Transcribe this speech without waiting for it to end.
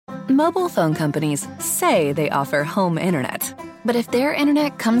Mobile phone companies say they offer home internet. But if their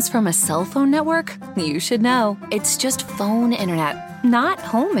internet comes from a cell phone network, you should know. It's just phone internet, not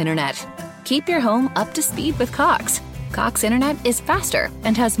home internet. Keep your home up to speed with Cox. Cox internet is faster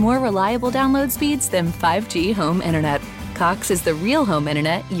and has more reliable download speeds than 5G home internet. Cox is the real home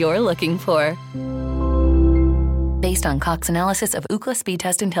internet you're looking for. Based on Cox analysis of Ookla speed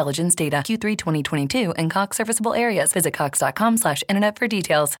test intelligence data Q3 2022 and Cox serviceable areas, visit cox.com/internet for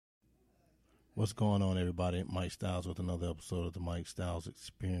details. What's going on, everybody? Mike Styles with another episode of the Mike Styles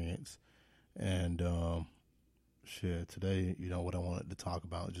Experience. And today, what I wanted to talk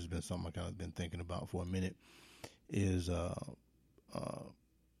about, it's just been something I kind of been thinking about for a minute, is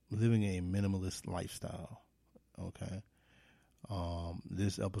living a minimalist lifestyle. Okay.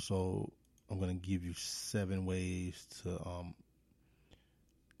 This episode, I'm going to give you 7 ways to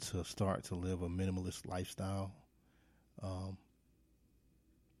start to live a minimalist lifestyle.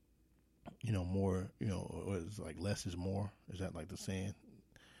 More, it's like less is more. Is that like the saying?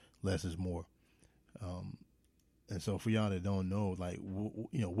 Less is more. And so for y'all that don't know, like,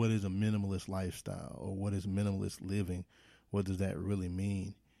 what is a minimalist lifestyle or what is minimalist living? What does that really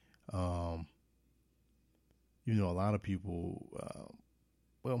mean? A lot of people,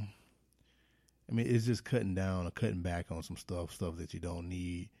 it's just cutting down or cutting back on some stuff that you don't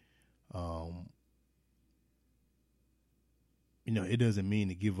need. It doesn't mean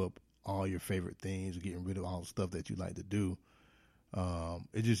to give up all your favorite things, getting rid of all the stuff that you like to do.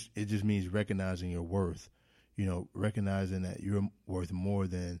 It just means recognizing your worth, recognizing that you're worth more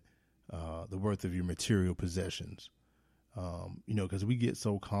than the worth of your material possessions. Because we get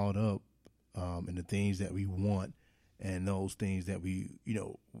so caught up in the things that we want, and those things that we,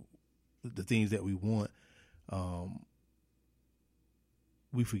 the things that we want,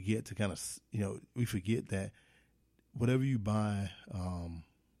 we forget to kind of, we forget that whatever you buy,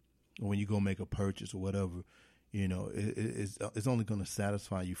 when you go make a purchase or whatever, it's only going to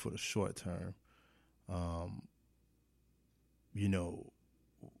satisfy you for the short term. One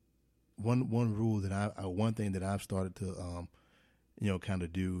rule that one thing that I've started to, kind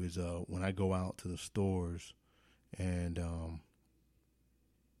of do is, when I go out to the stores and, I'm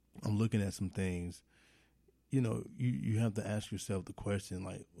looking at some things, you have to ask yourself the question,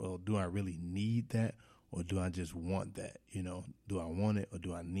 like, well, do I really need that? Or do I just want that? Do I want it or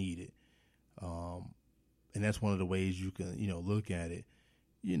do I need it? And that's one of the ways you can, look at it,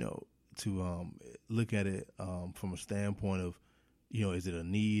 to look at it from a standpoint of, is it a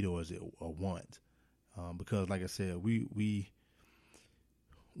need or is it a want? Because like I said, we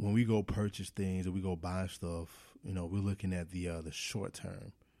when we go purchase things or we go buy stuff, we're looking at the short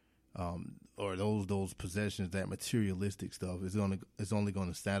term, or those possessions, that materialistic stuff it's only going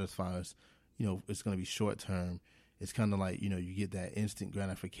to satisfy us. It's going to be short term. It's kind of like, you get that instant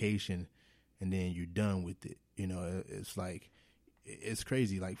gratification and then you're done with it. It's like, it's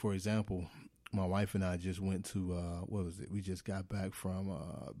crazy. Like, for example, my wife and I just went to, we just got back from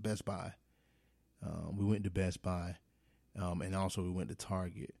Best Buy. We went to Best Buy, and also we went to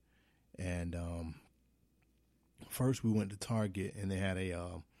Target. And first we went to Target and they had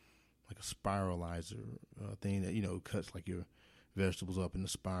a spiralizer thing that, cuts like your vegetables up into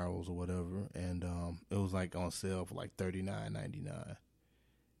spirals or whatever, and it was like on sale for like $39.99.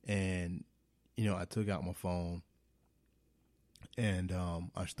 And I took out my phone and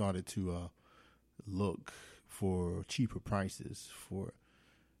I started to look for cheaper prices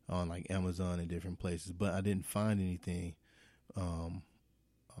on like Amazon and different places, but I didn't find anything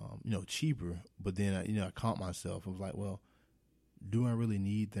cheaper. But then I caught myself. I was like, well, do I really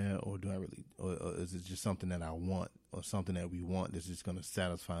need that, or or is it just something that I want, or something that we want that's just going to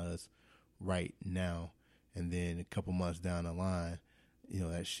satisfy us right now? And then a couple months down the line,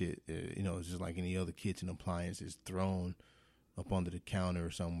 that shit, it's just like any other kitchen appliance is thrown up under the counter or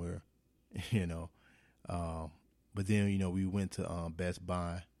somewhere, But then, we went to Best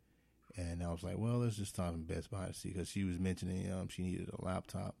Buy, and I was like, well, let's just stop in Best Buy to see, because she was mentioning she needed a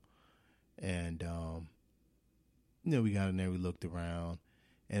laptop, and we got in there, we looked around,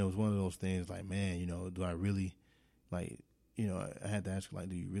 and it was one of those things like, man, do I really, like, I had to ask her, like,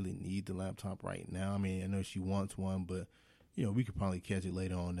 do you really need the laptop right now? I mean, I know she wants one, but, we could probably catch it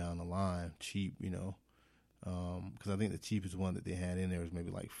later on down the line, cheap, because I think the cheapest one that they had in there was maybe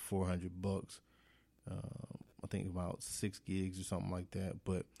like $400. I think about 6 gigs or something like that.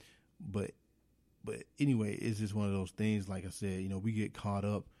 But anyway, it's just one of those things. Like I said, we get caught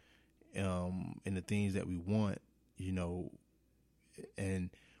up in the things that we want,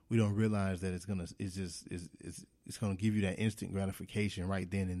 and we don't realize that it's gonna give you that instant gratification right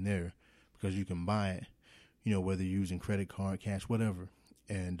then and there, because you can buy it, whether you're using credit card, cash, whatever,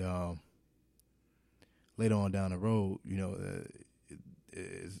 And later on down the road,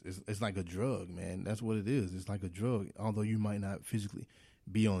 it's like a drug, man. That's what it is. It's like a drug. Although you might not physically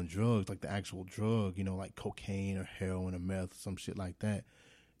be on drugs, like the actual drug, like cocaine or heroin or meth, some shit like that.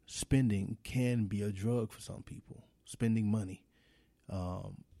 Spending can be a drug for some people. Spending money.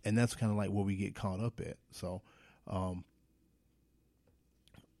 And that's kind of like where we get caught up at. So,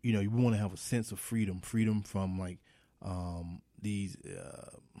 you want to have a sense of freedom from like these,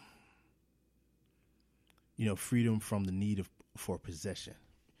 freedom from the need for possession.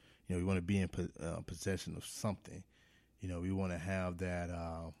 We want to be in possession of something. We want to have that.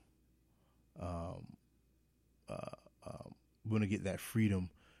 We want to get that freedom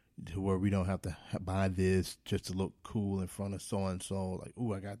to where we don't have to buy this just to look cool in front of so and so. Like,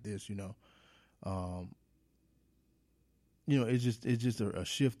 ooh, I got this. It's just a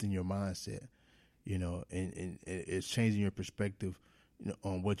shift in your mindset. And it's changing your perspective,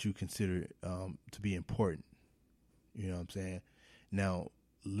 on what you consider to be important. You know what I'm saying? Now,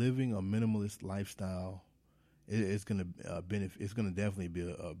 living a minimalist lifestyle, it's gonna benefit. It's gonna definitely be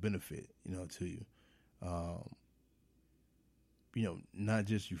a benefit, to you. Not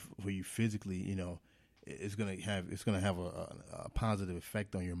just for you physically. It's gonna have a positive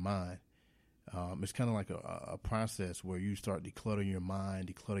effect on your mind. It's kind of like a process where you start decluttering your mind,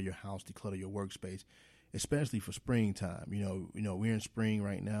 declutter your house, declutter your workspace, especially for springtime. We're in spring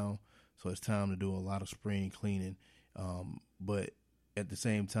right now, so it's time to do a lot of spring cleaning. But at the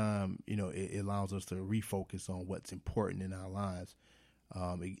same time, it allows us to refocus on what's important in our lives.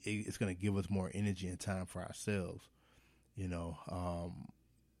 It's going to give us more energy and time for ourselves,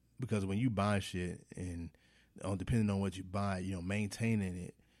 because when you buy shit and depending on what you buy, maintaining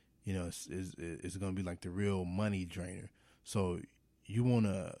it, it's going to be like the real money drainer. So you want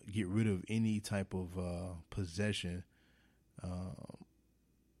to get rid of any type of possession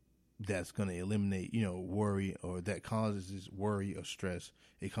that's going to eliminate, worry, or that causes worry or stress.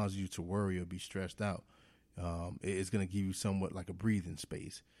 It causes you to worry or be stressed out. It's going to give you somewhat like a breathing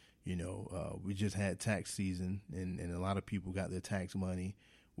space. We just had tax season, and a lot of people got their tax money.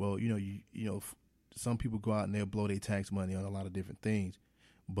 Well, some people go out and they'll blow their tax money on a lot of different things.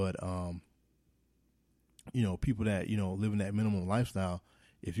 But, people that, living that minimum lifestyle,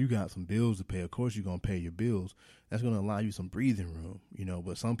 if you got some bills to pay, of course you're going to pay your bills. That's going to allow you some breathing room,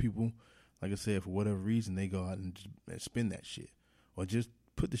 but some people, like I said, for whatever reason, they go out and spend that shit or just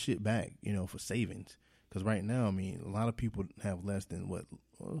put the shit back, for savings. Because right now, a lot of people have less than what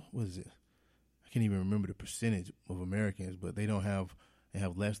is it? I can't even remember the percentage of Americans, but they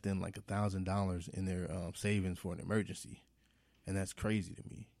have less than like $1,000 in their savings for an emergency. And that's crazy to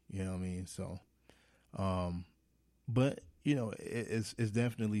me. You know what I mean? So, but it's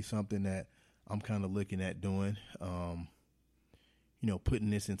definitely something that I'm kind of looking at doing, putting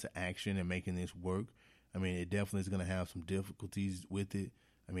this into action and making this work. It definitely is going to have some difficulties with it.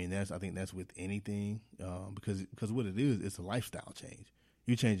 I think that's with anything, because what it is, it's a lifestyle change.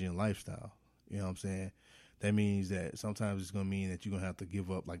 You're changing your lifestyle. You know what I'm saying? That means that sometimes it's going to mean that you're going to have to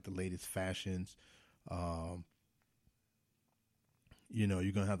give up like the latest fashions.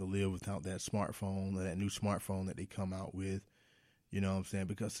 You're going to have to live without that smartphone or that new smartphone that they come out with. You know what I'm saying?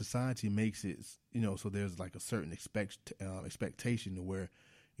 Because society makes it, so there's like a certain expectation to where,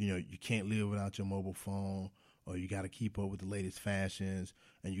 you can't live without your mobile phone, or you got to keep up with the latest fashions,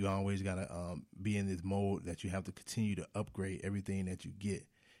 and you always got to be in this mode that you have to continue to upgrade everything that you get.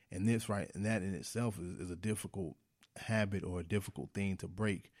 And that in itself is a difficult habit or a difficult thing to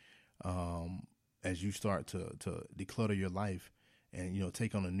break as you start to declutter your life and,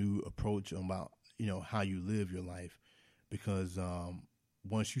 take on a new approach about, how you live your life. Because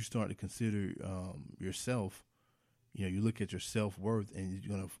once you start to consider yourself, you look at your self-worth, and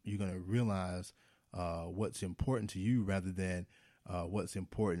you're gonna realize what's important to you rather than what's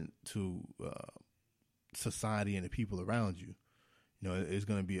important to society and the people around you. It's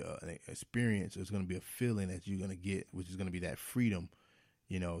going to be an experience. It's going to be a feeling that you're going to get, which is going to be that freedom,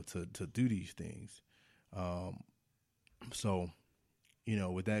 to do these things. So,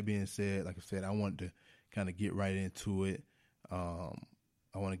 with that being said, like I said, I want to kind of get right into it. I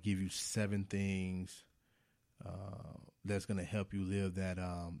want to give you 7 things that's going to help you live that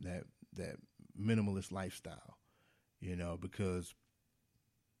minimalist lifestyle, because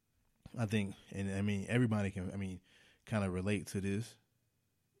I think, and everybody can, kind of relate to this,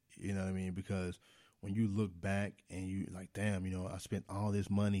 because when you look back and you like, damn, I spent all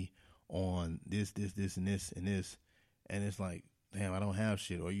this money on this, and this, and this, and it's like, damn, I don't have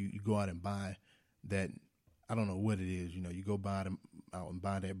shit. Or you go out and buy that, I don't know what it is, you go out and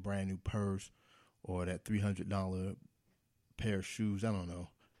buy that brand new purse or that $300 pair of shoes. I don't know.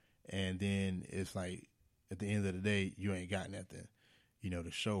 And then it's like at the end of the day, you ain't got nothing,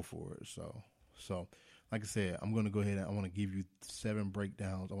 to show for it. So like I said, I'm going to go ahead and I want to give you 7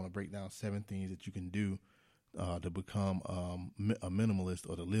 breakdowns. I want to break down 7 things that you can do to become a minimalist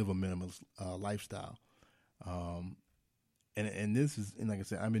or to live a minimalist lifestyle. And this is, and like I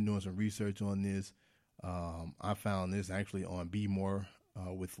said, I've been doing some research on this. I found this actually on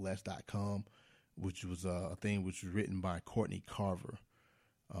BeMoreWithLess.com, which was a thing which was written by Courtney Carver.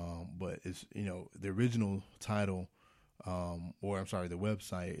 But it's, the original title, the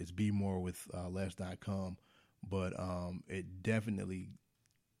website is BeMoreWithLess.com. But it definitely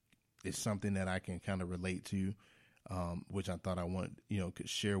is something that I can kind of relate to, which I thought I could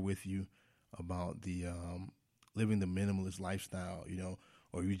share with you about the living the minimalist lifestyle,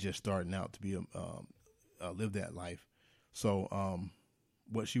 or you just starting out to be live that life. So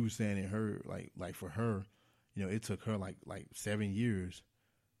what she was saying in her, like for her, it took her like 7 years,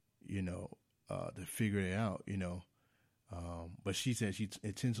 to figure it out, but she said she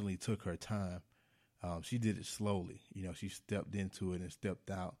intentionally took her time. She did it slowly, she stepped into it and stepped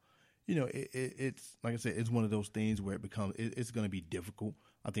out. It's like I said, it's one of those things where it's going to be difficult.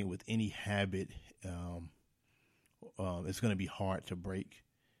 I think with any habit, it's going to be hard to break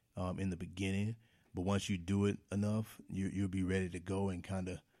in the beginning, but once you do it enough, you'll be ready to go and kind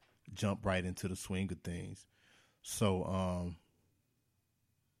of jump right into the swing of things. So,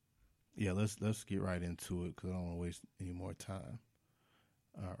 yeah, let's get right into it because I don't want to waste any more time.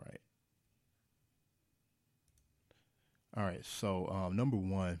 All right. So, number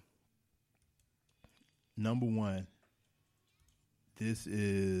one, this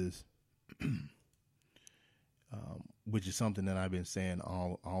is, which is something that I've been saying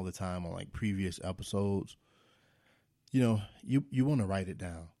all the time on like previous episodes. You want to write it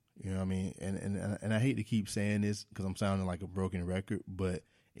down. You know what I mean? And I hate to keep saying this because I'm sounding like a broken record, but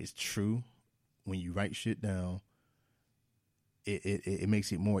it's true. When you write shit down, it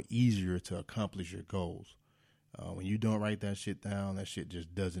makes it more easier to accomplish your goals. When you don't write that shit down, that shit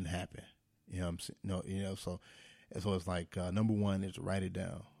just doesn't happen. You know what I'm saying? No, so it's like number one is write it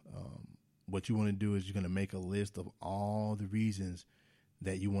down. What you want to do is you're going to make a list of all the reasons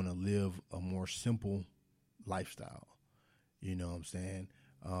that you want to live a more simple lifestyle. You know what I'm saying?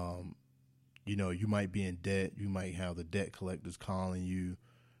 You might be in debt. You might have the debt collectors calling you,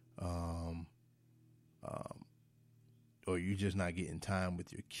 or you're just not getting time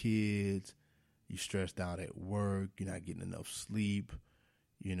with your kids. You stressed out at work. You're not getting enough sleep.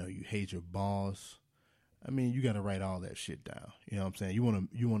 You hate your boss. I mean, you got to write all that shit down. You know what I'm saying? You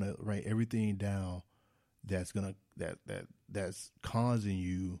want to write everything down that's causing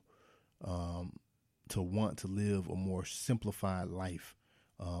you to want to live a more simplified life,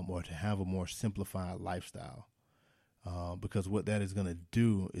 or to have a more simplified lifestyle. Because what that is going to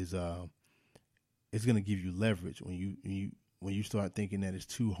do is it's going to give you leverage when you start thinking that it's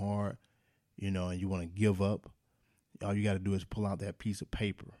too hard, and you want to give up. All you got to do is pull out that piece of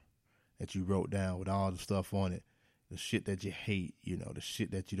paper that you wrote down with all the stuff on it, the shit that you hate, the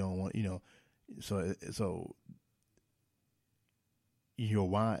shit that you don't want, so your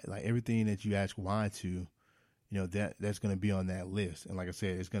why, like everything that you ask why to, that's going to be on that list. And like I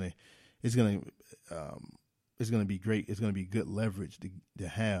said, it's going to be great. It's going to be good leverage to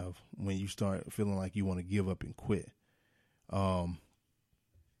have when you start feeling like you want to give up and quit.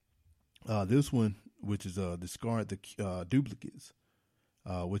 This one, which is discard the duplicates.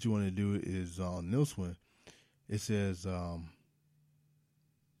 What you want to do is on this one, it says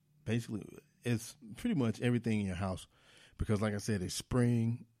basically it's pretty much everything in your house, because like I said, it's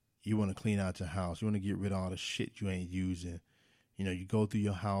spring. You want to clean out your house. You want to get rid of all the shit you ain't using. You go through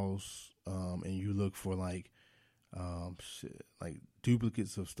your house and you look for like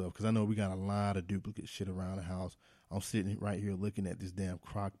duplicates of stuff, because I know we got a lot of duplicate shit around the house. I'm sitting right here looking at this damn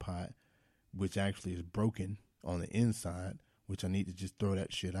crock pot, which actually is broken on the inside, which I need to just throw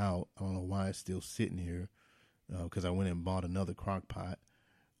that shit out. I don't know why it's still sitting here, because I went and bought another crock pot.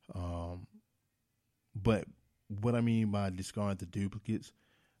 But what I mean by discard the duplicates,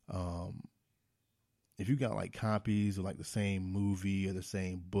 if you got like copies of like the same movie or the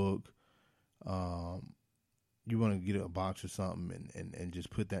same book, you want to get a box or something and just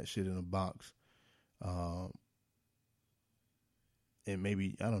put that shit in a box. And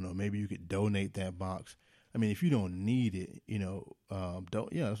maybe, I don't know, maybe you could donate that box. I mean, if you don't need it,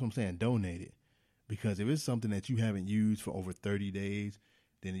 that's what I'm saying. Donate it. Because if it's something that you haven't used for over 30 days,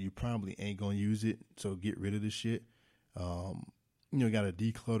 then you probably ain't going to use it. So get rid of the shit. You got to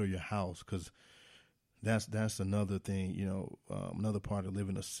declutter your house, because that's another thing, another part of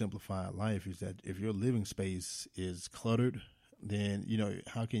living a simplified life is that if your living space is cluttered, then,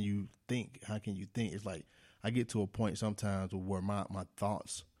 how can you think? It's like I get to a point sometimes where my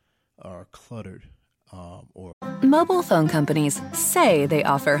thoughts are cluttered, or Mobile phone companies say they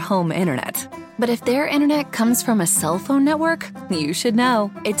offer home internet. But if their internet comes from a cell phone network, you should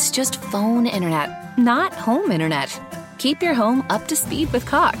know. It's just phone internet, not home internet. Keep your home up to speed with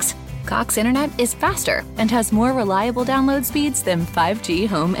Cox. Cox internet is faster and has more reliable download speeds than 5G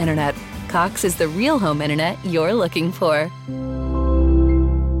home internet. Cox is the real home internet you're looking for.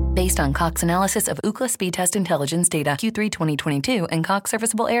 Based on Cox analysis of Ookla speed test intelligence data Q3 2022 and Cox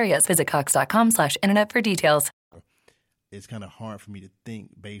serviceable areas, visit cox.com/internet for details. It's kind of hard for me to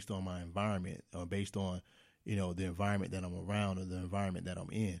think based on my environment or based on, the environment that I'm around or the environment that I'm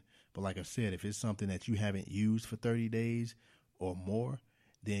in. But like I said, if it's something that you haven't used for 30 days or more,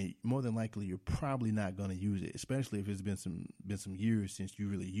 then more than likely you're probably not going to use it, especially if it's been some years since you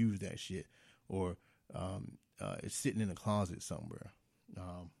really used that shit, or it's sitting in a closet somewhere.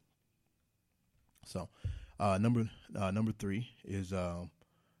 So number 3 is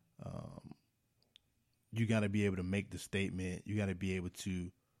you got to be able to make the statement. You got to be able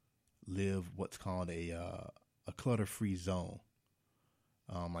to live what's called a clutter-free zone.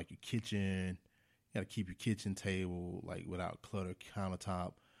 Like your kitchen, you got to keep your kitchen table like without clutter,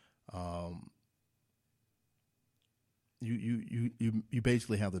 countertop. You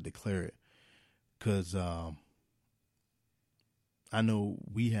basically have to declare it, because I know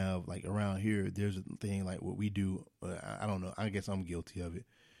we have, like, around here, there's a thing like what we do. I don't know. I guess I'm guilty of it,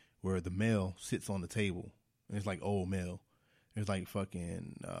 where the mail sits on the table and it's like old mail. It's like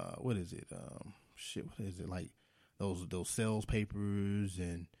fucking, what is it? What is it? Like those sales papers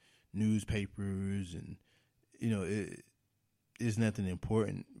and newspapers, and, it's nothing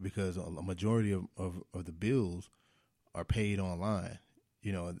important because a majority of the bills are paid online,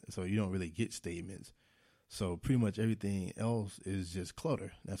 so you don't really get statements. So pretty much everything else is just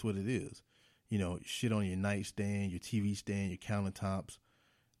clutter. That's what it is. Shit on your nightstand, your TV stand, your countertops.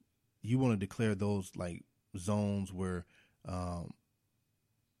 You want to declare those like zones where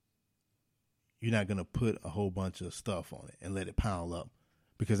you're not going to put a whole bunch of stuff on it and let it pile up,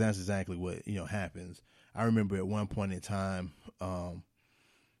 because that's exactly what, happens. I remember at one point in time, my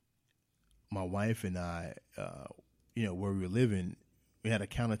wife and I, where we were living, we had a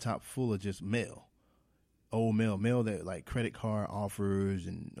countertop full of just mail. Old mail that like credit card offers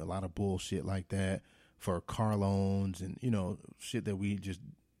and a lot of bullshit like that for car loans and, shit that we just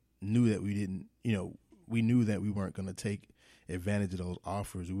knew that we didn't, we knew that we weren't going to take advantage of those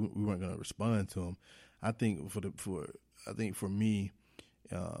offers. We weren't going to respond to them. I think for me,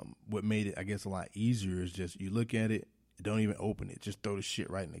 what made it, I guess, a lot easier is just you look at it, don't even open it, just throw the shit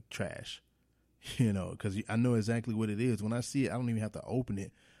right in the trash, because I know exactly what it is. When I see it, I don't even have to open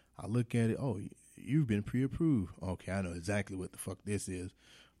it. I look at it. Oh, you've been pre-approved. Okay, I know exactly what the fuck this is.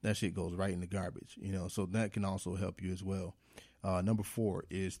 That shit goes right in the garbage, so that can also help you as well. Number 4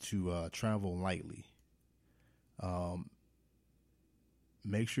 is to travel lightly.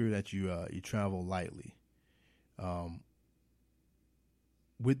 Make sure that you travel lightly.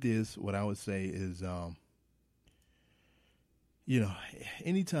 With this, what I would say is,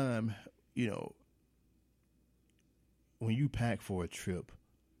 anytime, when you pack for a trip,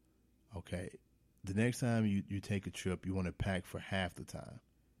 okay, the next time you take a trip, you want to pack for half the time.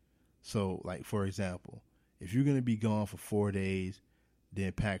 So, like, for example, if you're going to be gone for 4 days,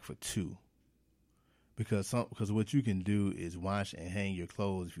 then pack for 2. Because what you can do is wash and hang your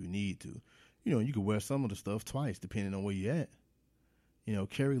clothes if you need to. You can wear some of the stuff twice depending on where you're at.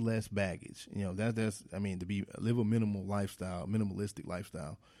 Carry less baggage. That's to live a minimalistic lifestyle, a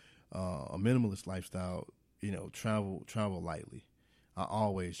minimalist lifestyle. Travel lightly. I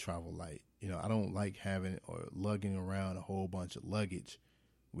always travel light. I don't like having or lugging around a whole bunch of luggage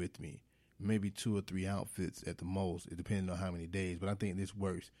with me. Maybe 2 or 3 outfits at the most, depending on how many days. But I think this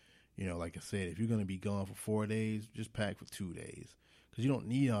works. Like I said, if you're going to be gone for 4 days, just pack for 2 days, because you don't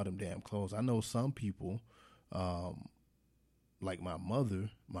need all them damn clothes. I know some people, like my mother,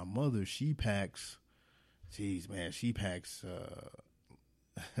 she packs, geez, man, she packs,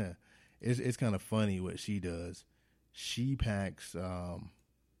 it's kind of funny what she does. She packs,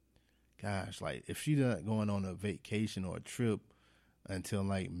 like if she's not going on a vacation or a trip until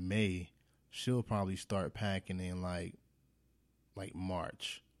like May, she'll probably start packing in like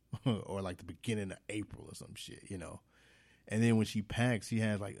March or like the beginning of April or some shit, And then when she packs, she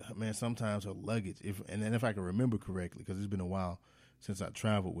has like, man, sometimes her luggage, if I can remember correctly, because it's been a while since I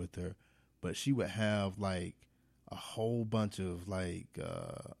traveled with her, but she would have like a whole bunch of like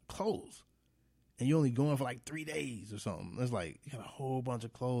clothes. and you're only going for like 3 days or something. It's like you got a whole bunch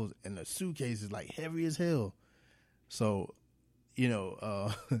of clothes, and the suitcase is like heavy as hell. So, and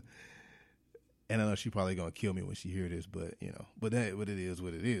I know she probably gonna kill me when she hear this, but but it is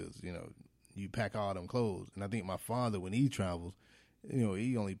what it is. You pack all them clothes, and I think my father, when he travels,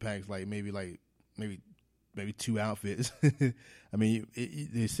 he only packs maybe 2 outfits. I mean,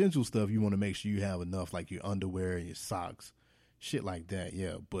 the essential stuff you want to make sure you have enough, like your underwear and your socks, shit like that.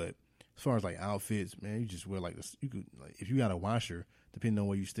 Yeah, but as far as like outfits, man, you just wear like this. You could if you got a washer, depending on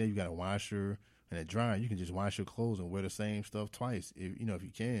where you stay, you got a washer and a dryer. You can just wash your clothes and wear the same stuff twice, if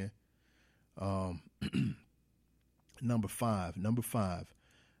you can. Number five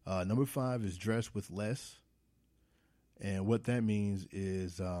is dress with less, and what that means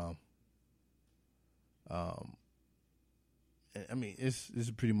is,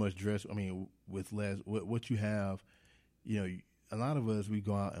 it's pretty much dress. I mean, with less, what you have, a lot of us, we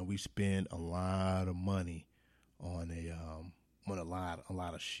go out and we spend a lot of money on a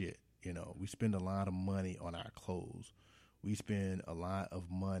lot of shit. We spend a lot of money on our clothes. We spend a lot of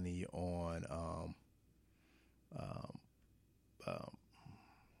money on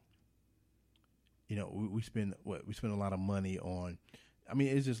we spend a lot of money on. I mean,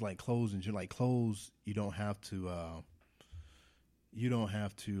 it's just like clothes, and like clothes. You don't have to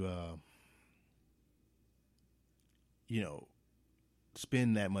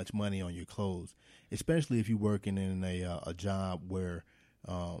spend that much money on your clothes, especially if you're working in a job where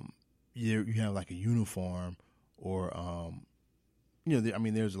you have like a uniform, or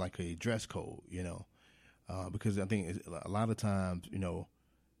there's like a dress code, because I think a lot of times,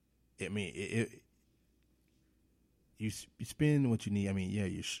 you spend what you need. I mean, yeah,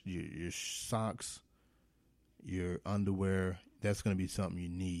 your socks, your underwear, that's going to be something you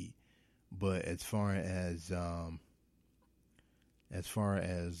need. But as far as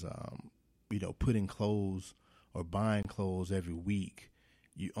putting clothes or buying clothes every week,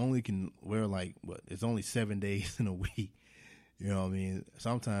 you only can wear it's only 7 days in a week. You know what I mean?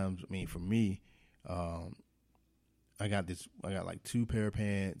 Sometimes, for me, I got like 2 pair of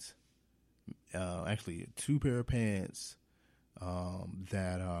pants. Actually 2 pair of pants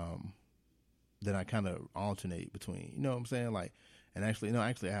that I kind of alternate between. You know what I'm saying? Actually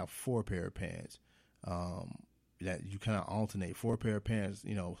I have 4 pair of pants that you kind of alternate. 4 pair of pants,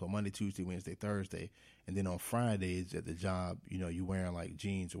 so Monday, Tuesday, Wednesday, Thursday, and then on Fridays at the job, you wearing like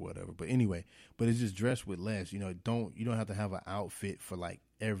jeans or whatever. But anyway, it's just dress with less. You don't have to have an outfit for like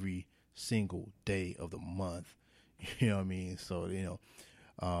every single day of the month. You know what I mean? So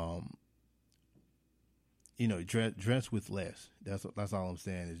dress with less. That's all I'm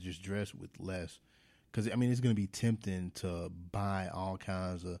saying, is just dress with less. Because it's going to be tempting to buy all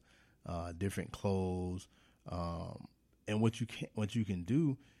kinds of different clothes. And what you can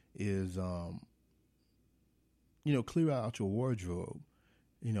do is clear out your wardrobe.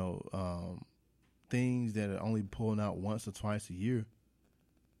 Things that are only pulling out once or twice a year.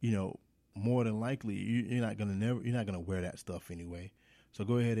 More than likely you're not gonna wear that stuff anyway. So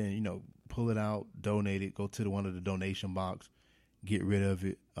go ahead and pull it out, donate it, go to one of the donation box, get rid of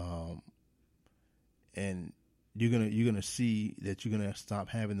it, and you're gonna see that you're gonna stop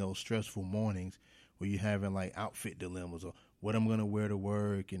having those stressful mornings where you're having like outfit dilemmas or what I'm gonna wear to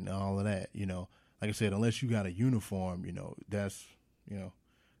work and all of that. Like I said, unless you got a uniform, that's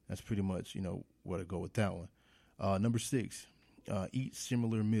pretty much where to go with that one. Number 6, eat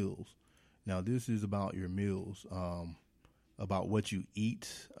similar meals. Now this is about your meals. About what you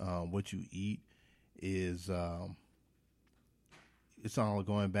eat. What you eat is it's all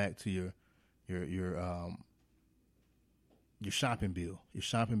going back to your shopping bill. Your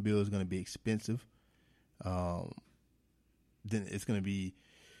shopping bill is going to be expensive. Then it's going to be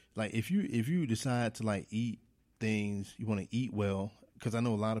like if you decide to like eat things, you want to eat well, because I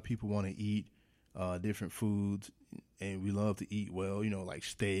know a lot of people want to eat different foods, and we love to eat well, like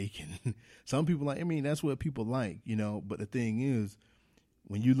steak, and some people that's what people like, but the thing is,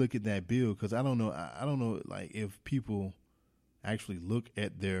 when you look at that bill, because I don't know like if people actually look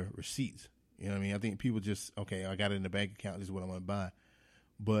at their receipts, I think people just, okay, I got it in the bank account, this is what I'm going to buy.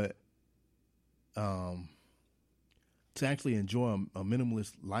 But to actually enjoy a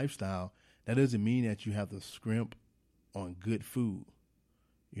minimalist lifestyle, that doesn't mean that you have to scrimp on good food.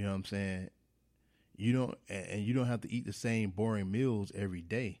 You know what I'm saying? You don't have to eat the same boring meals every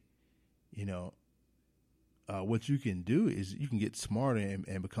day. What you can do is you can get smarter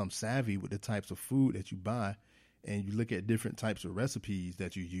and become savvy with the types of food that you buy, and you look at different types of recipes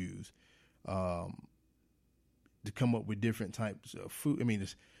that you use to come up with different types of food.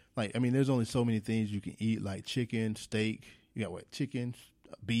 There's only so many things you can eat, like chicken, steak. You got chicken,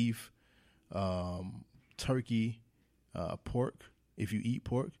 beef, turkey, pork, if you eat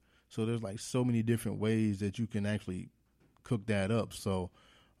pork. So there's like so many different ways that you can actually cook that up. So,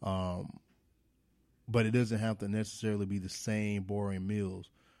 but it doesn't have to necessarily be the same boring meals,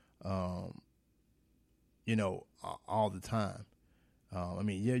 all the time. I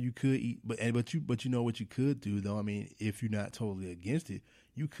mean, yeah, you could eat, but you know what you could do though. I mean, if you're not totally against it,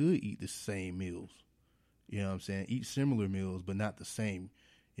 you could eat the same meals. You know what I'm saying? Eat similar meals, but not the same.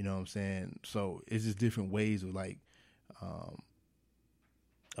 You know what I'm saying? So it's just different ways of like,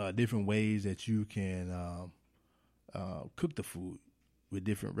 different ways that you can cook the food with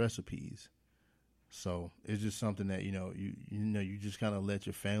different recipes. So it's just something that you just kind of let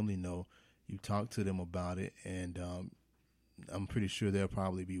your family know. You talk to them about it, and I'm pretty sure they'll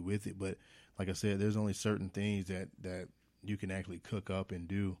probably be with it. But like I said, there's only certain things that you can actually cook up and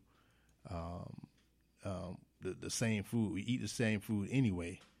do. The same food, we eat the same food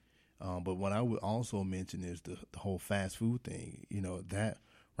anyway. But what I would also mention is the whole fast food thing. That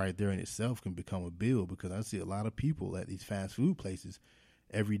right there in itself can become a bill, because I see a lot of people at these fast food places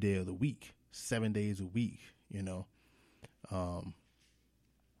every day of the week, 7 days a week.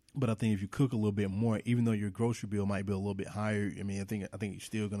 But I think if you cook a little bit more, even though your grocery bill might be a little bit higher, I mean, I think you're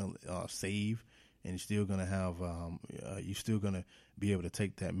still gonna save, and you're still gonna have you're still gonna be able to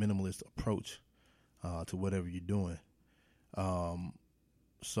take that minimalist approach to whatever you're doing.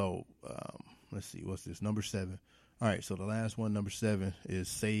 So let's see, what's this? Number 7. All right, so the last one, number 7, is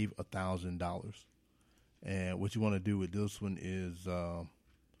save $1,000. And what you want to do with this one is,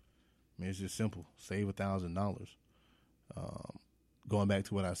 it's just simple. Save $1,000. Going back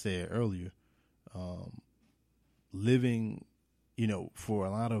to what I said earlier, living, for a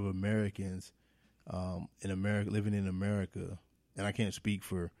lot of Americans, living in America, and I can't speak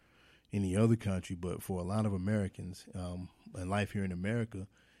for any other country, but for a lot of Americans, and life here in America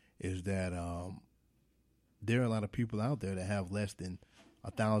is that there are a lot of people out there that have less than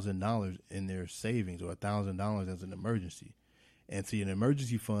 $1,000 in their savings, or $1,000 as an emergency. And see, an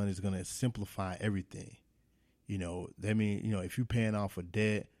emergency fund is going to simplify everything. That means, if you're paying off a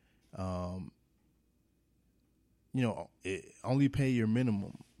debt, only pay your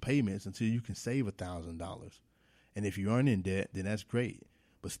minimum payments until you can save $1,000. And if you aren't in debt, then that's great.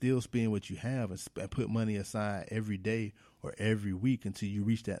 But still spend what you have and put money aside every day or every week until you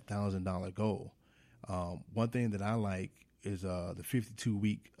reach that $1,000 goal. One thing that I like is the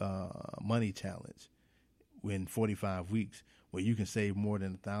 52-week money challenge in 45 weeks, where you can save more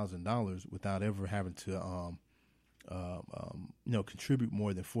than $1,000 without ever having to contribute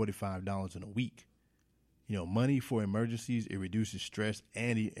more than $45 in a week. Money for emergencies, it reduces stress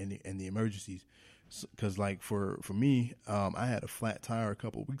and the emergencies. Because like for me, I had a flat tire a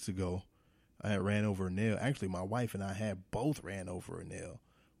couple of weeks ago. I had ran over a nail. Actually, my wife and I had both ran over a nail,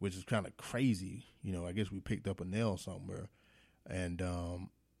 which is kind of crazy. I guess we picked up a nail somewhere, and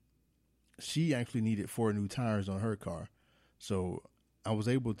she actually needed 4 new tires on her car. So I was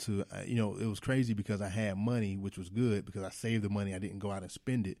able to, it was crazy because I had money, which was good because I saved the money. I didn't go out and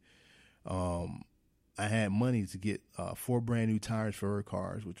spend it. I had money to get 4 brand new tires for her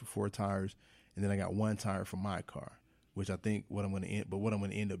cars, which were 4 tires. And then I got 1 tire for my car, which I think what I'm going to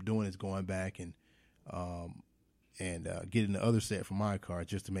end up doing is going back and getting the other set for my car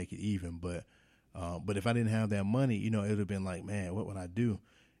just to make it even. But if I didn't have that money, it would have been like, man, what would I do?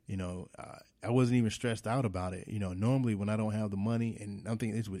 I wasn't even stressed out about it. Normally when I don't have the money, and I'm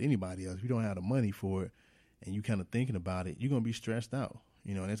thinking this with anybody else, if you don't have the money for it and you kind of thinking about it, you're going to be stressed out,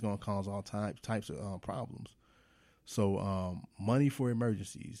 and it's going to cause all types of problems. So, money for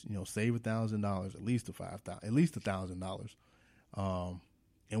emergencies, save $1,000, at least $1,000.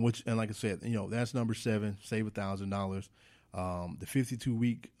 And like I said, that's number 7, save $1,000. The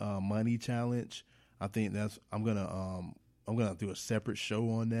 52-week, money challenge, I think I'm going to do a separate show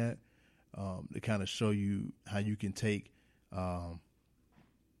on that, to kind of show you how you can take,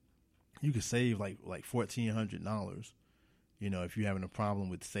 you can save like $1,400, if you're having a problem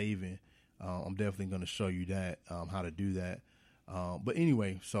with saving. I'm definitely going to show you that, how to do that. But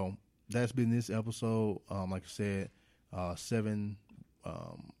anyway, so that's been this episode. Like I said, 7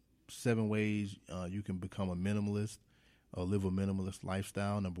 ways you can become a minimalist or live a minimalist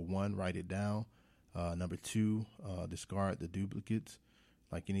lifestyle. Number 1, write it down. Number 2, discard the duplicates,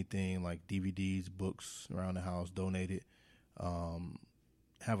 like anything like DVDs, books around the house, donate it.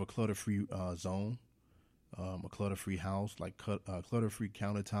 Have a clutter-free zone. A clutter-free house, like clutter-free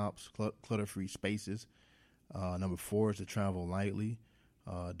countertops, clutter-free spaces. Number 4 is to travel lightly.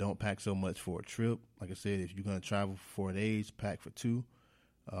 Don't pack so much for a trip. Like I said, if you're going to travel for 4 days, pack for 2.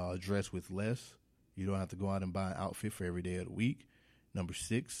 Dress with less. You don't have to go out and buy an outfit for every day of the week. Number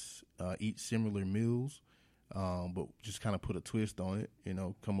 6, eat similar meals, but just kind of put a twist on it,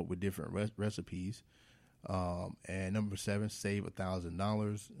 come up with different recipes. And number 7, save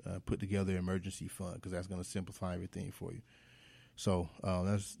 $1,000, put together an emergency fund, because that's going to simplify everything for you. So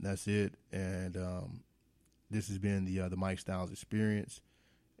that's it. And this has been the Mike Styles Experience.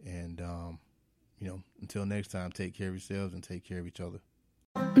 And, until next time, take care of yourselves and take care of each other.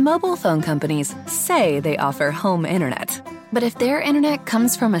 Mobile phone companies say they offer home internet. But if their internet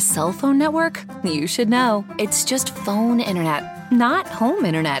comes from a cell phone network, you should know. It's just phone internet, not home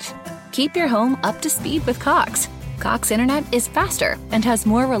internet. Keep your home up to speed with Cox. Cox internet is faster and has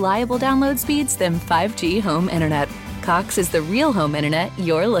more reliable download speeds than 5G home internet. Cox is the real home internet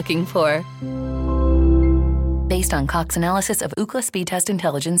you're looking for. Based on Cox analysis of Ookla speed test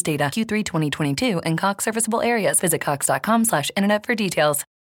intelligence data Q3 2022 and Cox serviceable areas, visit cox.com/internet for details.